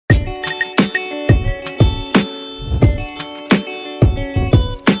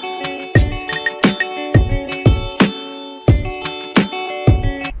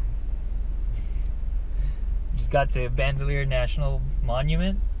got to Bandelier National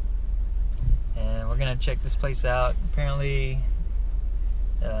Monument, and we're gonna check this place out. Apparently,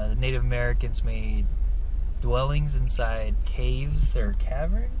 the Native Americans made dwellings inside caves or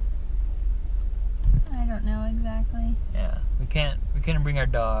caverns. I don't know exactly. Yeah, we couldn't bring our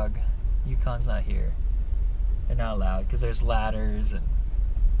dog. Yukon's not here. They're not allowed because there's ladders and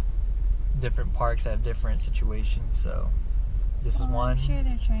different parks have different situations. So this is one. I'm sure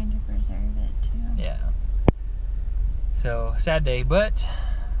they're trying to preserve it too. Yeah. So sad day, but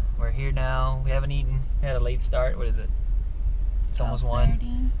we're here now. We haven't eaten. We had a late start. What is it? It's almost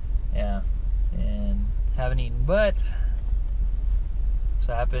 1. Yeah, and haven't eaten. But that's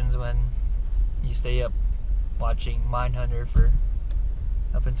what happens when you stay up watching Mindhunter for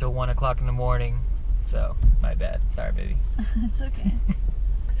up until 1 o'clock in the morning. So my bad. Sorry, baby. It's okay.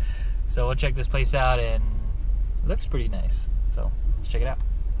 So we'll check this place out, and it looks pretty nice. So let's check it out.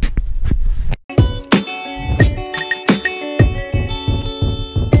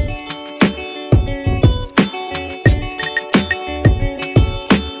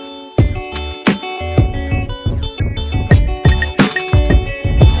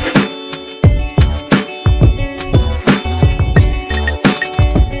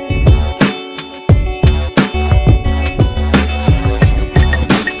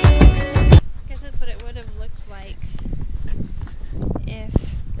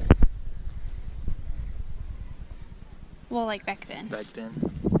 Well, like back then. Back then.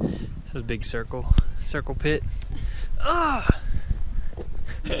 This was a big circle pit. Ah!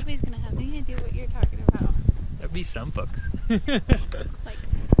 Nobody's gonna have any idea what you're talking about. There'd be some folks. Like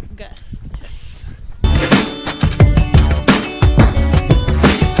Gus. Yes.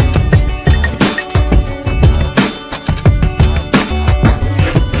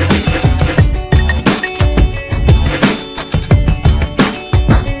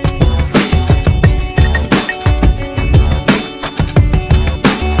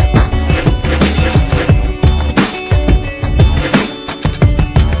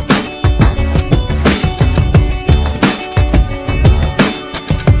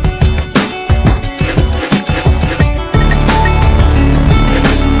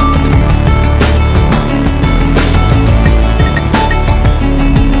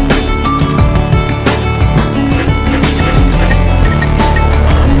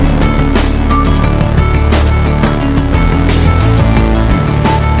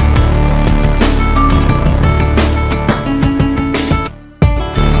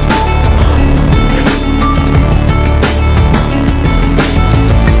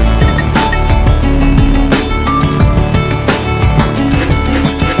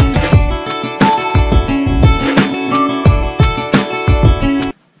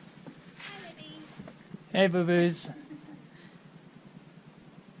 Hey, boo-boos.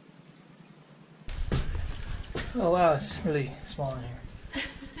 Oh wow, it's really small in here.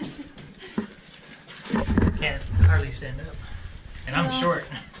 Can't hardly stand up. And I'm short.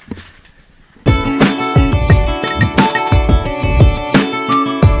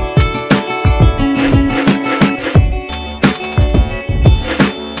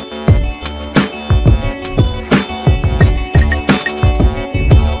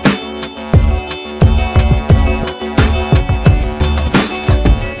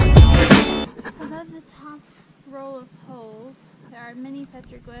 Many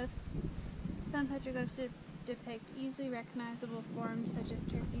petroglyphs. Some petroglyphs depict easily recognizable forms such as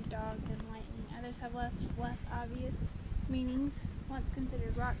turkey, dogs, and lightning. Others have less obvious meanings. Once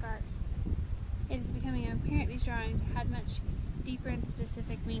considered rock art, it is becoming apparent these drawings had much deeper and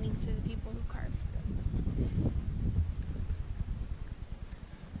specific meanings to the people who carved them.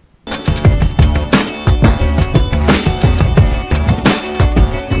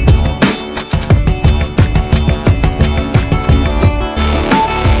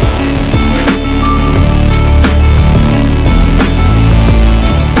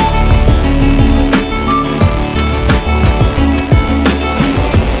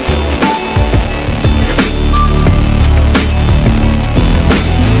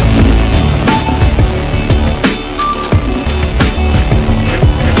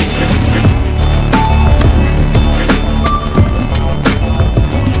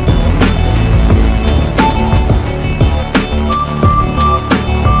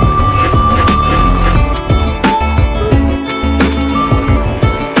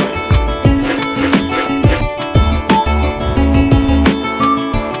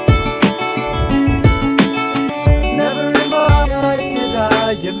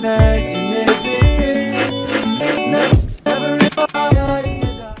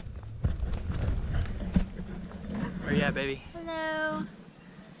 Where you at, baby? Hello.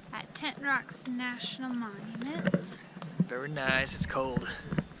 at Tent Rocks National Monument. Very nice. It's cold.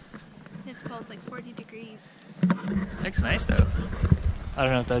 It's cold, it's like 40 degrees. Looks nice though. I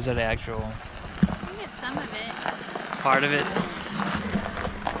don't know if those are the actual I can get some of it. part of it.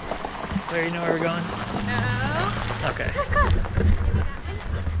 Where, you know where we're going? No. Okay.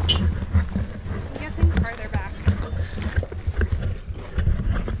 I'm guessing farther back.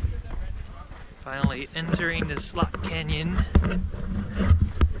 Finally entering the Slot Canyon.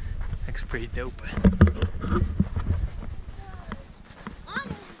 Looks pretty dope.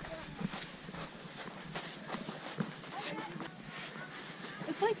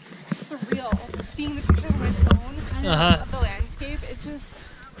 It's like surreal seeing the picture of my phone and of the landscape. It just,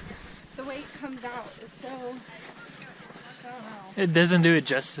 the way it comes out is so, I don't know. It doesn't do it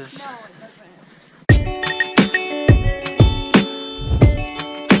justice. No, it doesn't.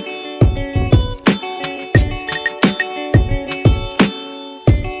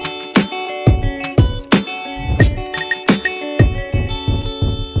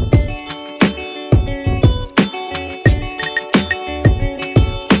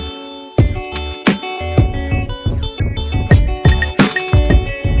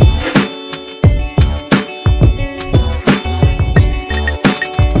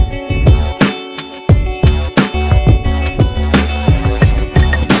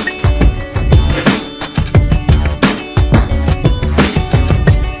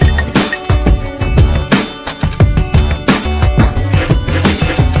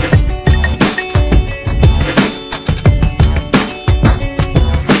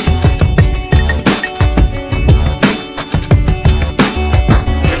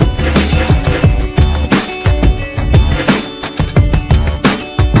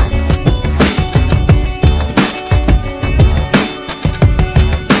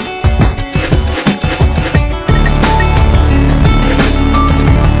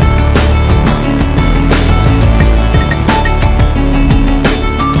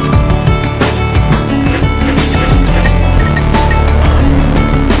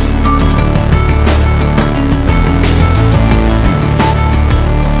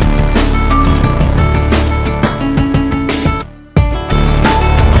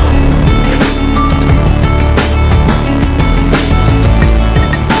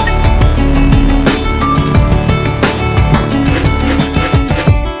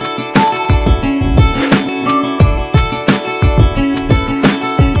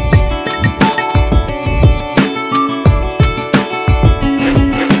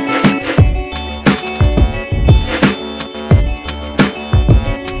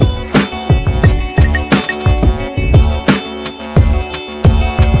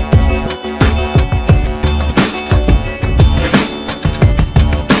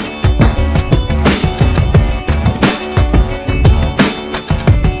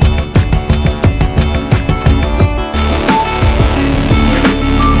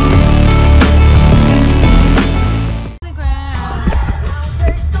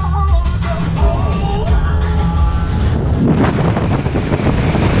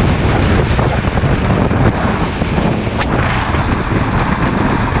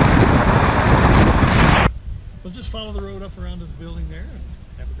 Follow the road up around to the building there and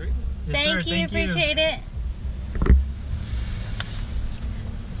have a great one. Yes, Thank sir. you, appreciate it.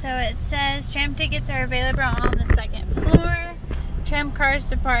 So it says tram tickets are available on the second floor. Tram cars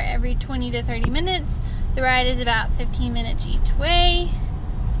depart every 20 to 30 minutes. The ride is about 15 minutes each way.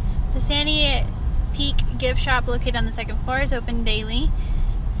 The Sandia Peak gift shop located on the second floor is open daily.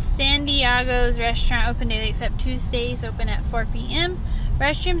 San Diego's restaurant open daily except Tuesdays, open at 4 p.m.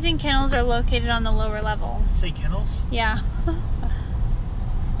 Restrooms and kennels are located on the lower level. Say kennels? Yeah.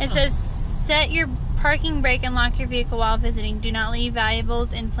 It says, set your parking brake and lock your vehicle while visiting. Do not leave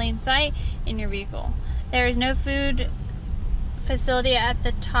valuables in plain sight in your vehicle. There is no food facility at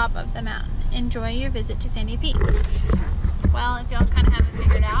the top of the mountain. Enjoy your visit to Sandia Peak. Well, if y'all kind of haven't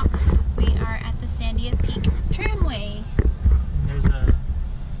figured out, we are at the Sandia Peak Tramway.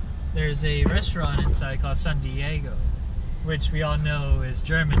 There's a restaurant inside called San Diego, which we all know is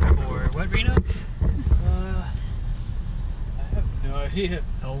German for what, Reno? I have no idea.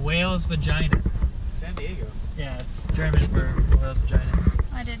 A whale's vagina. San Diego. Yeah, it's German for whale's vagina.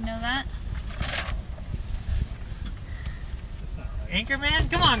 I didn't know that. That's not right. Anchorman?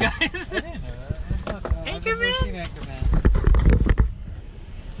 Come on, guys. I didn't know that. That's not. I've never Anchorman? seen Anchorman.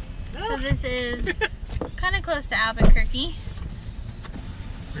 No. So this is kind of close to Albuquerque.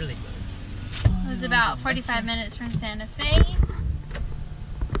 Really close. It was about 45 minutes from Santa Fe.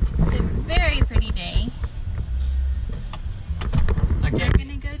 It's a very pretty day. We're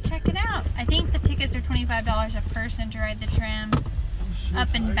gonna go check it out. I think the tickets are $25 a person to ride the tram. I'm up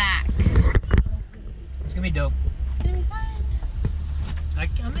and back. It's gonna be dope. It's gonna be fun.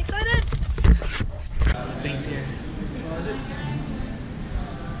 I'm excited. Things here. What was it?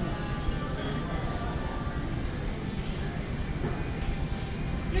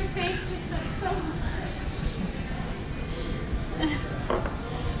 Your face just says so much.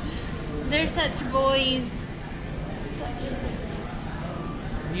 They're such boys. Such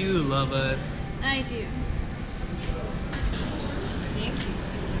boys. You love us. I do. Thank you.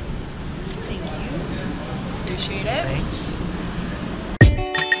 Thank you. Appreciate it. Thanks.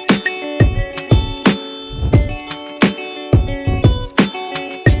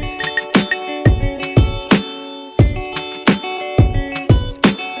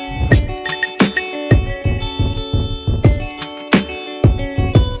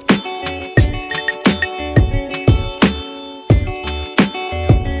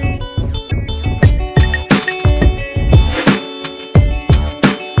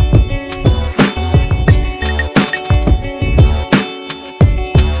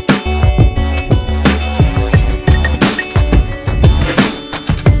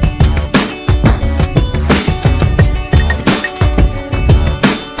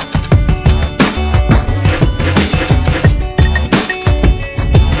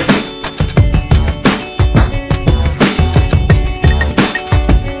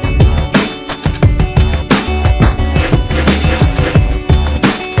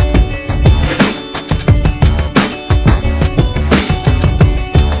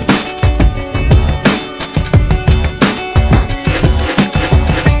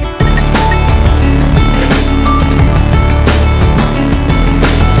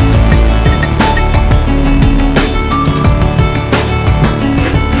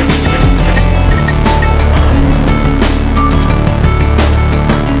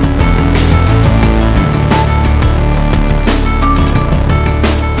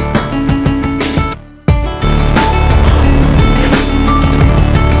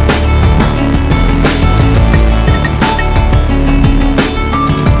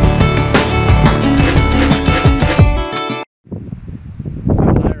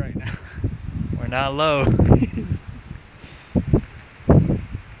 Not low.